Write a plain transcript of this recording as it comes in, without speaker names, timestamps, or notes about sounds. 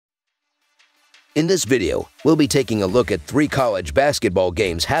In this video, we'll be taking a look at 3 college basketball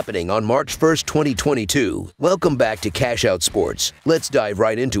games happening on March 1st, 2022. Welcome back to Cash Out Sports. Let's dive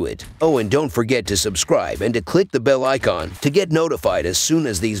right into it. Oh, and don't forget to subscribe and to click the bell icon to get notified as soon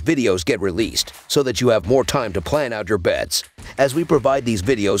as these videos get released, so that you have more time to plan out your bets. As we provide these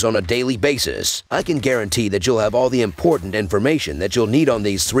videos on a daily basis, I can guarantee that you'll have all the important information that you'll need on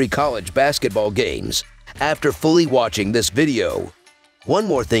these 3 college basketball games after fully watching this video. One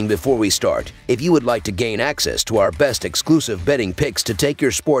more thing before we start. If you would like to gain access to our best exclusive betting picks to take your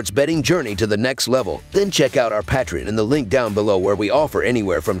sports betting journey to the next level, then check out our Patreon in the link down below, where we offer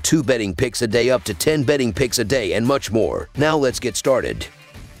anywhere from 2 betting picks a day up to 10 betting picks a day and much more. Now let's get started.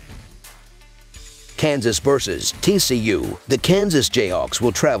 Kansas versus TCU. The Kansas Jayhawks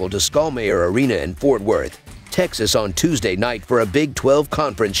will travel to Skullmayer Arena in Fort Worth, Texas on Tuesday night for a Big 12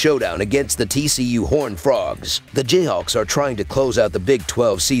 conference showdown against the TCU Horned Frogs. The Jayhawks are trying to close out the Big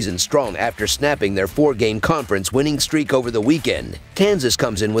 12 season strong after snapping their 4-game conference winning streak over the weekend. Kansas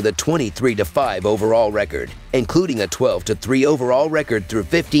comes in with a 23-5 overall record, including a 12-3 overall record through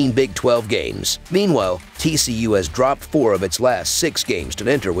 15 Big 12 games. Meanwhile, TCU has dropped 4 of its last 6 games to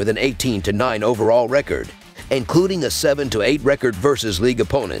enter with an 18-9 overall record, including a 7-8 record versus league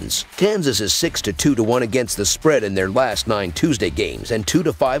opponents. Kansas is 6-2-1 against the spread in their last 9 Tuesday games and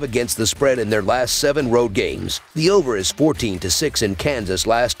 2-5 against the spread in their last 7 road games. The over is 14-6 in Kansas'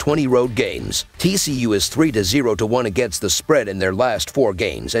 last 20 road games. TCU is 3-0-1 against the spread in their last 4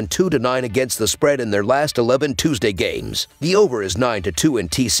 games and 2-9 against the spread in their last 11 Tuesday games. The over is 9-2 in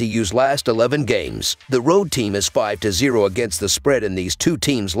TCU's last 11 games. The road team is 5-0 against the spread in these 2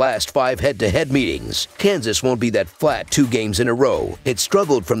 teams' last 5 head-to-head meetings. Kansas won't be that flat 2 games in a row. It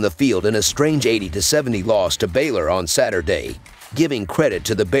struggled from the field in a strange 80-70 loss to Baylor on Saturday, giving credit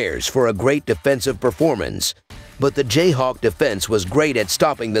to the Bears for a great defensive performance. But the Jayhawk defense was great at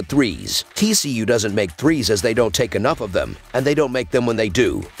stopping the threes. TCU doesn't make threes as they don't take enough of them, and they don't make them when they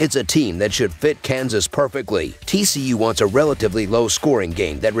do. It's a team that should fit Kansas perfectly. TCU wants a relatively low-scoring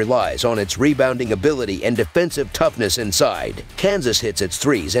game that relies on its rebounding ability and defensive toughness inside. Kansas hits its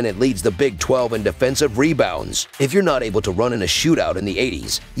threes and it leads the Big 12 in defensive rebounds. If you're not able to run in a shootout in the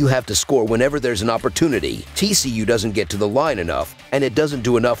 80s, you have to score whenever there's an opportunity. TCU doesn't get to the line enough, and it doesn't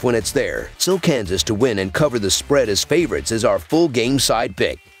do enough when it's there. So Kansas to win and cover the spread as favorites is our full game side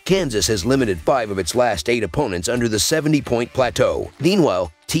pick. Kansas has limited 5 of its last 8 opponents under the 70-point plateau.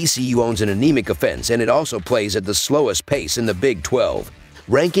 Meanwhile, TCU owns an anemic offense, and it also plays at the slowest pace in the Big 12,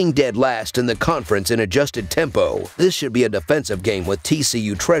 ranking dead last in the conference in adjusted tempo. This should be a defensive game with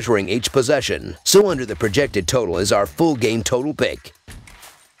TCU treasuring each possession. So under the projected total is our full game total pick.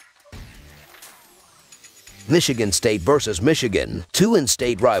 Michigan State versus Michigan. 2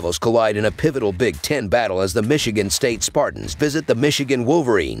 in-state rivals collide in a pivotal Big 10 battle as the Michigan State Spartans visit the Michigan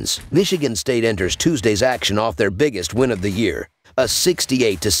Wolverines. Michigan State enters Tuesday's action off their biggest win of the year, a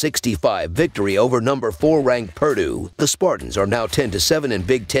 68-65 victory over number 4 ranked Purdue. The Spartans are now 10-7 in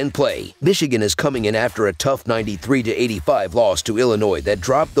Big 10 play. Michigan is coming in after a tough 93-85 loss to Illinois that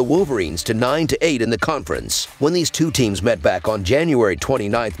dropped the Wolverines to 9-8 in the conference. When these 2 teams met back on January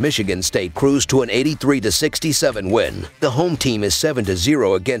 29th, Michigan State cruised to an 83-67 win. The home team is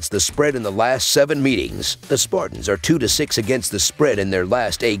 7-0 against the spread in the last 7 meetings. The Spartans are 2-6 against the spread in their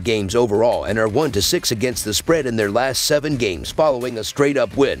last 8 games overall and are 1-6 against the spread in their last 7 games following a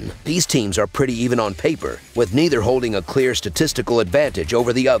straight-up win. These teams are pretty even on paper, with neither holding a clear statistical advantage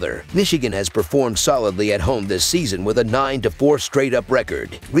over the other. Michigan has performed solidly at home this season with a 9-4 straight-up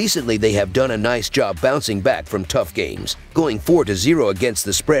record. Recently, they have done a nice job bouncing back from tough games, going 4-0 against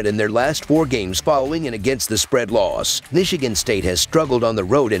the spread in their last 4 games following an against-the-spread loss. Michigan State has struggled on the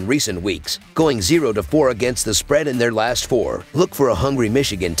road in recent weeks, going 0-4 against the spread in their last 4. Look for a hungry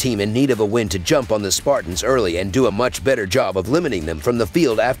Michigan team in need of a win to jump on the Spartans early and do a much better job of limiting them from the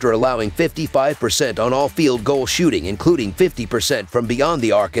field after allowing 55% on all field goal shooting, including 50% from beyond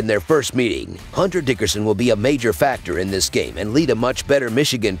the arc in their first meeting. Hunter Dickerson will be a major factor in this game and lead a much better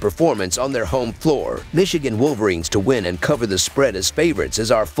Michigan performance on their home floor. Michigan Wolverines to win and cover the spread as favorites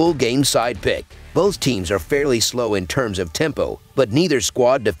is our full game side pick. Both teams are fairly slow in terms of tempo, but neither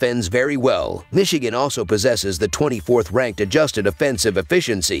squad defends very well. Michigan also possesses the 24th ranked adjusted offensive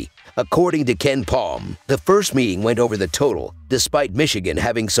efficiency, according to Ken Palm. The first meeting went over the total, despite Michigan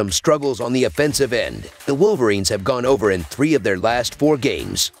having some struggles on the offensive end. The Wolverines have gone over in 3 of their last 4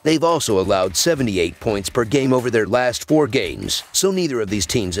 games. They've also allowed 78 points per game over their last 4 games, so neither of these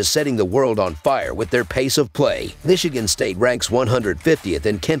teams is setting the world on fire with their pace of play. Michigan State ranks 150th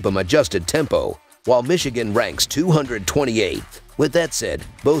in KenPom adjusted tempo, while Michigan ranks 228th. With that said,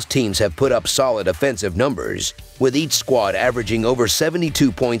 both teams have put up solid offensive numbers. with each squad averaging over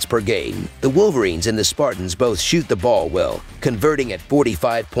 72 points per game. The Wolverines and the Spartans both shoot the ball well, converting at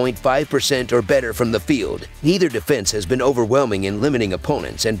 45.5% or better from the field. Neither defense has been overwhelming in limiting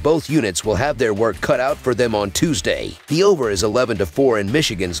opponents, and both units will have their work cut out for them on Tuesday. The over is 11-4 in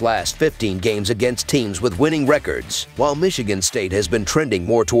Michigan's last 15 games against teams with winning records. While Michigan State has been trending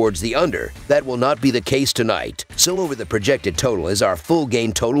more towards the under, that will not be the case tonight. So over the projected total is our full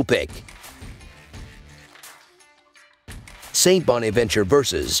game total pick. St. Bonaventure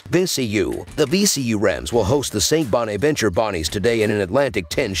versus VCU. The VCU Rams will host the St. Bonaventure Bonnies today in an Atlantic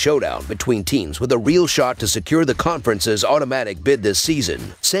 10 showdown between teams with a real shot to secure the conference's automatic bid this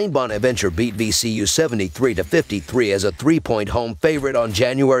season. St. Bonaventure beat VCU 73-53 as a 3-point home favorite on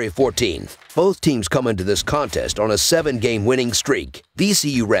January 14th. Both teams come into this contest on a 7-game winning streak.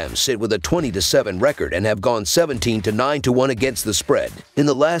 VCU Rams sit with a 20-7 record and have gone 17-9-1 against the spread. In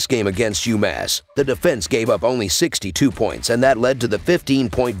the last game against UMass, the defense gave up only 62 points, and that led to the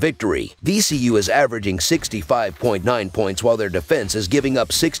 15-point victory. VCU is averaging 65.9 points while their defense is giving up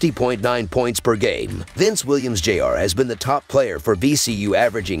 60.9 points per game. Vince Williams Jr. has been the top player for VCU,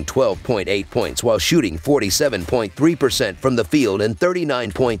 averaging 12.8 points while shooting 47.3% from the field and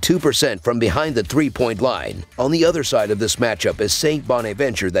 39.2% from behind the 3-point line. On the other side of this matchup is St.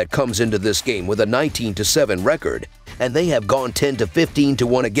 Bonaventure, that comes into this game with a 19-7 record, and they have gone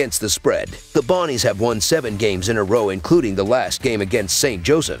 10-15-1 against the spread. The Bonnies have won 7 games in a row, including the last game against St.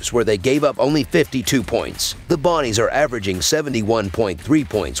 Joseph's, where they gave up only 52 points. The Bonnies are averaging 71.3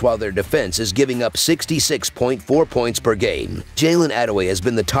 points, while their defense is giving up 66.4 points per game. Jalen Attaway has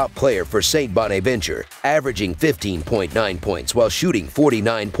been the top player for St. Bonaventure, averaging 15.9 points while shooting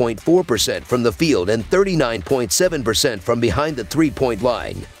 49.4% from the field and 39.7% from behind the 3-point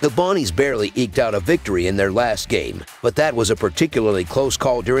line. The Bonnies barely eked out a victory in their last game, but that was a particularly close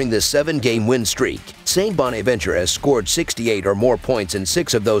call during this 7-game win streak. St. Bonaventure has scored 68 or more points in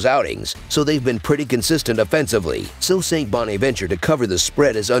 6 of those outings, so they've been pretty consistent offensively. So St. Bonaventure to cover the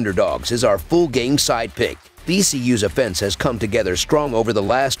spread as underdogs is our full game side pick. VCU's offense has come together strong over the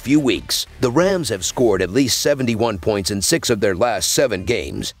last few weeks. The Rams have scored at least 71 points in 6 of their last 7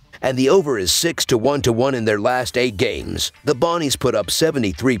 games, and the over is 6-1 in their last 8 games. The Bonnies put up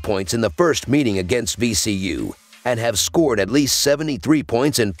 73 points in the first meeting against VCU and have scored at least 73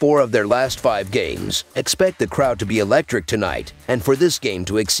 points in 4 of their last 5 games. Expect the crowd to be electric tonight and for this game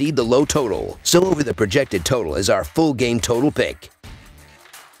to exceed the low total. So over the projected total is our full game total pick.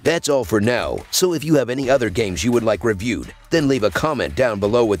 That's all for now, so if you have any other games you would like reviewed, then leave a comment down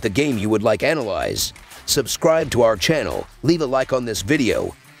below with the game you would like analyzed. Subscribe to our channel, leave a like on this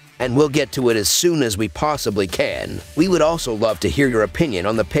video, and we'll get to it as soon as we possibly can. We would also love to hear your opinion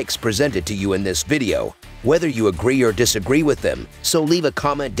on the picks presented to you in this video, whether you agree or disagree with them, so leave a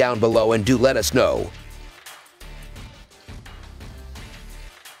comment down below and do let us know.